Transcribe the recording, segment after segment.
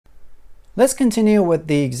Let's continue with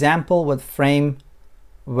the example with frame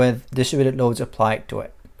with distributed loads applied to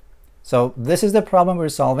it. So this is the problem we're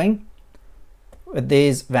solving with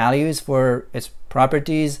these values for its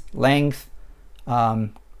properties, length,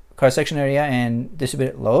 cross-section area, and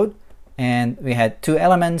distributed load. And we had 2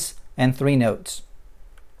 elements and 3 nodes.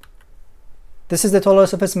 This is the total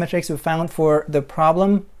surface matrix we found for the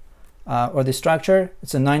problem or the structure.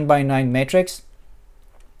 It's a 9 by 9 matrix.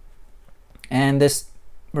 And this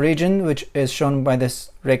region, which is shown by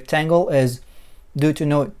this rectangle, is due to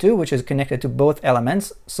node 2, which is connected to both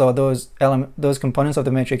elements. So those components of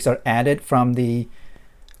the matrix are added from the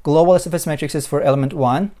global surface matrices for element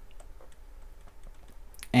 1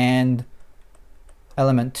 and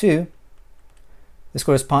element 2. This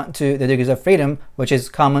corresponds to the degrees of freedom, which is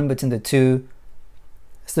common between the 2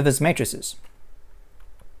 surface matrices.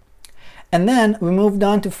 And then we moved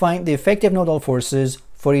on to find the effective nodal forces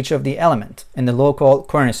for each of the element in the local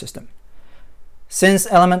coordinate system. Since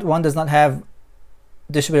element 1 does not have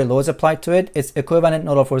distributed loads applied to it, its equivalent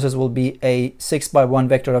nodal forces will be a 6 by 1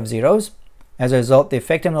 vector of zeros. As a result, the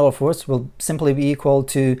effective nodal force will simply be equal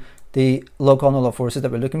to the local nodal forces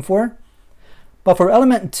that we're looking for. But for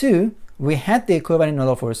element 2, we had the equivalent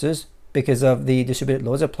nodal forces because of the distributed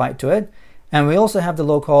loads applied to it, and we also have the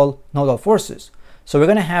local nodal forces. So we're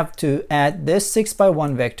going to have to add this 6 by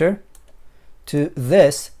 1 vector to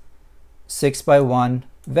this 6 by 1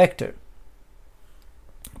 vector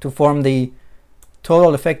to form the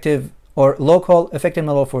total effective or local effective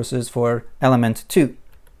nodal forces for element 2.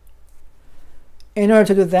 In order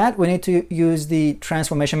to do that, we need to use the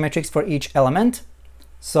transformation matrix for each element.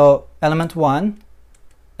 So element 1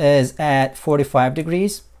 is at 45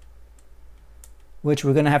 degrees, which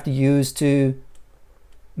we're going to have to use to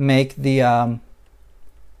make the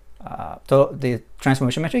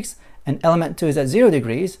transformation matrix. And element 2 is at 0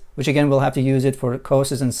 degrees, which again we'll have to use it for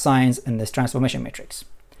coses and sines in this transformation matrix.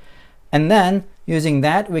 And then using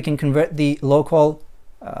that, we can convert the local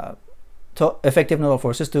effective nodal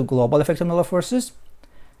forces to global effective nodal forces.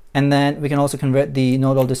 And then we can also convert the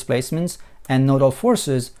nodal displacements and nodal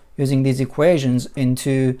forces using these equations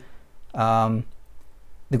into the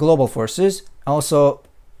global forces. Also,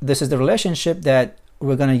 this is the relationship that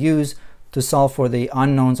we're going to use to solve for the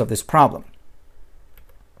unknowns of this problem.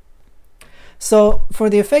 So for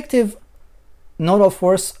the effective nodal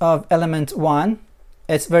force of element 1,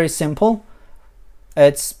 it's very simple.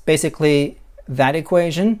 It's basically that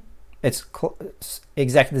equation. It's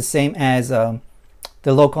exactly the same as the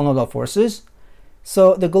local nodal forces.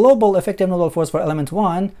 So the global effective nodal force for element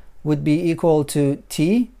 1 would be equal to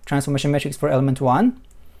T, transformation matrix for element 1,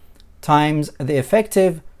 times the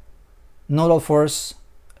effective nodal force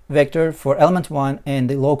vector for element 1 in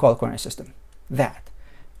the local coordinate system, that,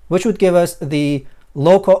 which would give us the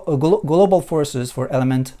local global forces for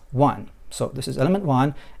element 1. So this is element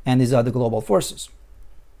 1, and these are the global forces.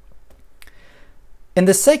 In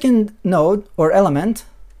the second node or element,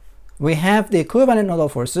 we have the equivalent nodal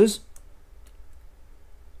forces,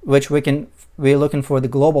 which we're looking for the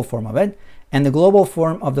global form of it, and the global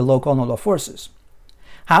form of the local nodal forces.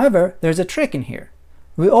 However, there's a trick in here.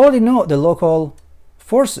 We already know the local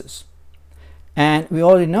forces, and we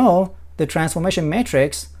already know the transformation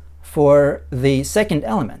matrix for the second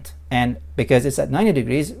element, and because it's at 90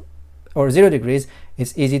 degrees or 0 degrees,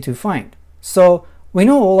 it's easy to find. So we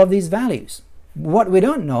know all of these values. What we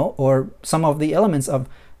don't know, or some of the elements of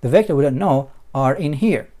the vector we don't know, are in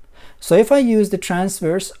here. So if I use the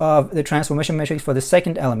transverse of the transformation matrix for the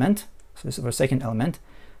second element, so this is for second element,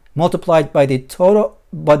 multiplied by the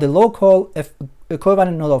local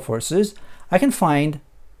equivalent nodal forces, I can find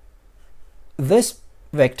this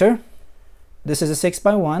vector. This is a 6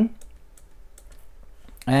 by 1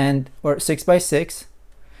 or 6 by 6,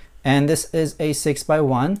 and this is a 6 by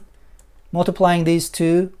 1. Multiplying these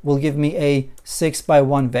two will give me a 6 by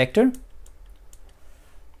 1 vector.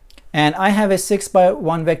 And I have a 6 by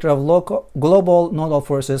 1 vector of global nodal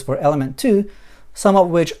forces for element 2, some of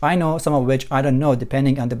which I know, some of which I don't know,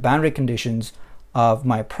 depending on the boundary conditions of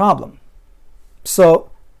my problem. So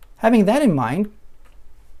having that in mind,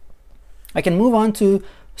 I can move on to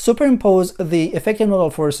superimpose the effective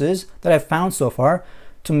nodal forces that I've found so far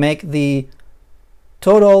to make the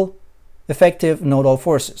total effective nodal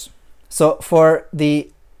forces. So for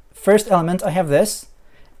the first element, I have this.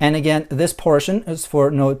 And again, this portion is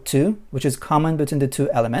for node 2, which is common between the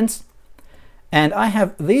 2 elements. And I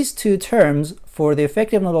have these 2 terms for the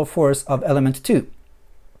effective nodal force of element 2.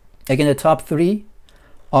 Again, the top 3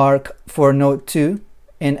 are for node 2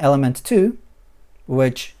 in element 2,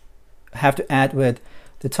 which have to add with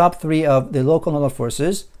the top 3 of the local nodal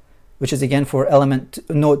forces, which is again for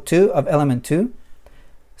node 2 of element 2.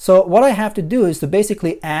 So what I have to do is to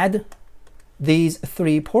basically add these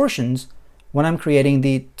three portions when I'm creating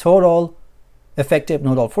the total effective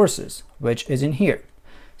nodal forces, which is in here.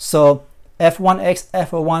 So F1x,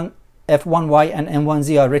 F1, F1y, and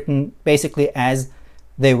M1z are written basically as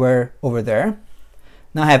they were over there.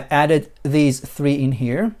 Now I have added these three in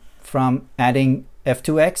here from adding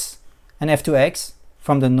F2x and F2x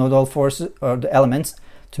from the nodal forces or the elements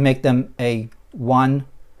to make them a 1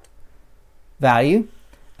 value.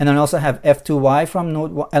 And then also have F2y from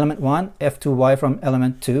element 1, F2y from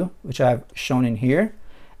element 2, which I've shown in here,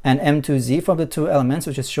 and M2z from the two elements,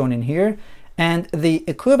 which is shown in here. And the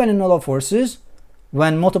equivalent nodal forces,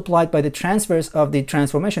 when multiplied by the transverse of the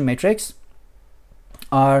transformation matrix,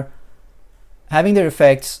 are having their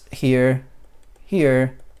effects here,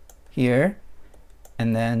 here, here,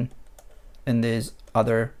 and then in these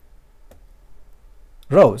other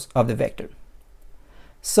rows of the vector.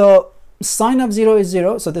 So sine of 0 is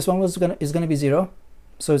 0, so this one is going to be 0.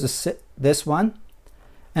 So it's this one.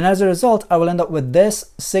 And as a result, I will end up with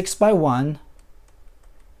this 6/1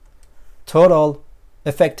 total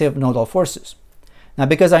effective nodal forces. Now,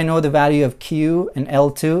 because I know the value of Q and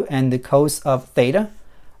L2 and the cos of theta,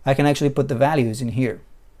 I can actually put the values in here.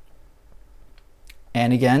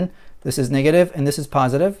 And again, this is negative and this is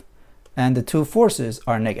positive, and the two forces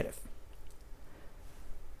are negative.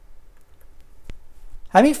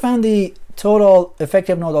 Having found the total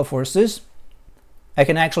effective nodal forces, I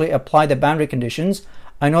can actually apply the boundary conditions.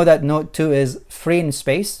 I know that node 2 is free in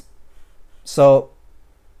space, so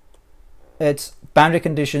its boundary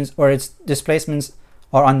conditions or its displacements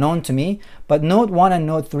are unknown to me, but node 1 and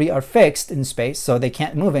node 3 are fixed in space, so they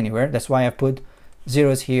can't move anywhere. That's why I put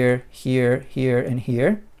zeros here, here, here, and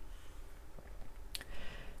here.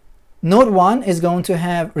 Node 1 is going to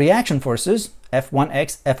have reaction forces,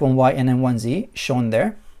 F1x, F1y, and M1z, shown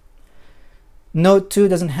there. Node 2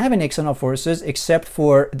 doesn't have any external forces except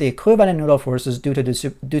for the equivalent nodal forces due to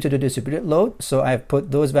the distributed load, so I've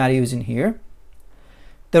put those values in here.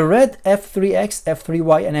 The red F3x,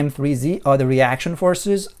 F3y, and M3z are the reaction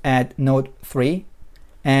forces at node 3,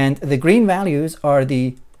 and the green values are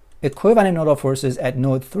the equivalent nodal forces at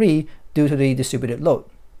node 3 due to the distributed load.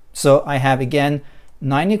 So I have again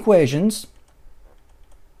 9 equations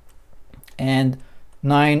and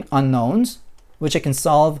 9 unknowns, which I can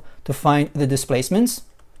solve to find the displacements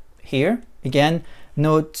here. Again,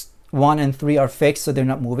 nodes 1 and 3 are fixed, so they're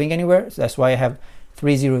not moving anywhere. So that's why I have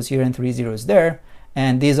 3 zeros here and 3 zeros there.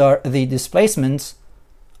 And these are the displacements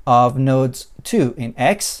of nodes 2 in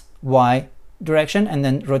x, y direction, and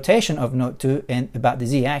then rotation of node 2 in about the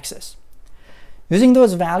z-axis. Using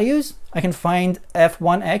those values, I can find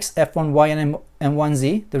F1x, F1y, and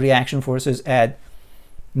M1z, the reaction forces at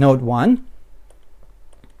node 1.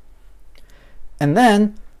 And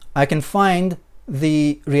then I can find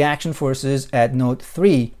the reaction forces at node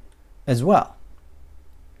 3 as well.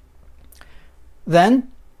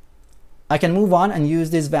 Then I can move on and use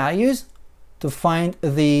these values to find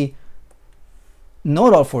the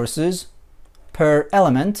nodal forces per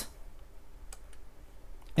element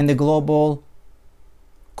in the global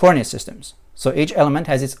coordinate systems. So each element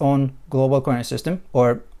has its own global coordinate system,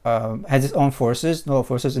 or has its own forces, nodal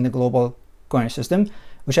forces in the global coordinate system,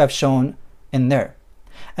 which I've shown in there.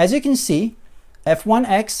 As you can see,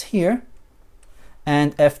 F1x here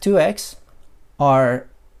and F2x are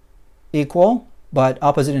equal but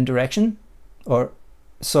opposite in direction, or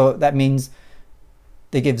so that means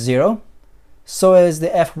they give 0. So is the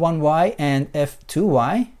F1y and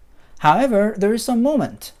F2y. However, there is some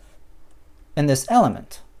moment in this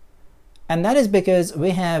element, and that is because we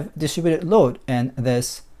have distributed load in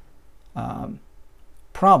this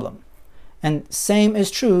problem. And same is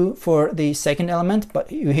true for the second element, but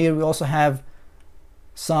here we also have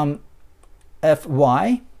some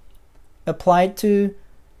Fy applied to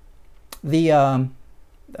the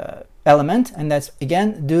element, and that's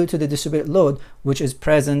again due to the distributed load which is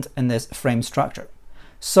present in this frame structure.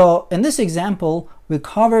 So in this example, we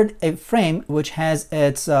covered a frame which has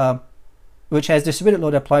its distributed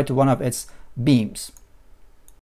load applied to one of its beams.